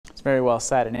It's very well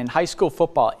said. And in high school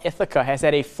football, Ithaca has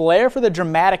had a flair for the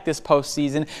dramatic this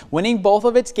postseason, winning both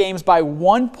of its games by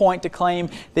 1 point to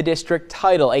claim the district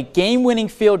title. A game-winning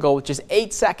field goal with just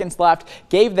 8 seconds left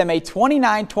gave them a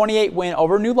 29-28 win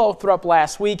over New Lothrop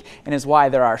last week, and is why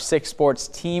they're our 6 Sports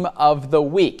Team of the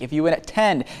Week. If you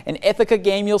attend an Ithaca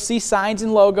game, you'll see signs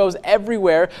and logos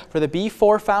everywhere for the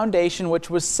B4 Foundation,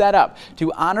 which was set up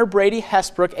to honor Brady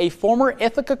Hessbrook, a former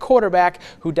Ithaca quarterback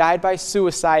who died by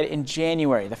suicide in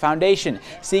January. The foundation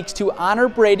seeks to honor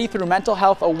Brady through mental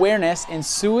health awareness and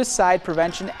suicide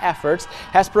prevention efforts.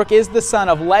 Hessbrook is the son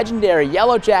of legendary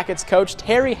Yellow Jackets coach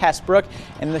Terry Hessbrook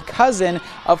and the cousin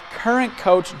of current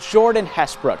coach Jordan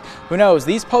Hessbrook. Who knows,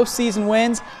 these postseason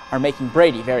wins are making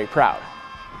Brady very proud.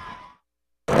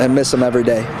 I miss him every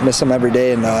day.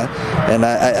 And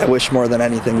I wish more than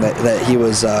anything that he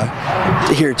was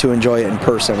here to enjoy it in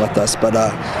person with us. But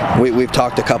we've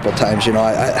talked a couple times. You know,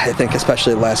 I think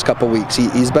especially the last couple weeks,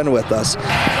 he's been with us.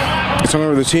 It's a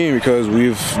member of the team because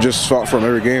we've just fought from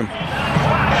every game.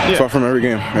 Fought from every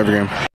game.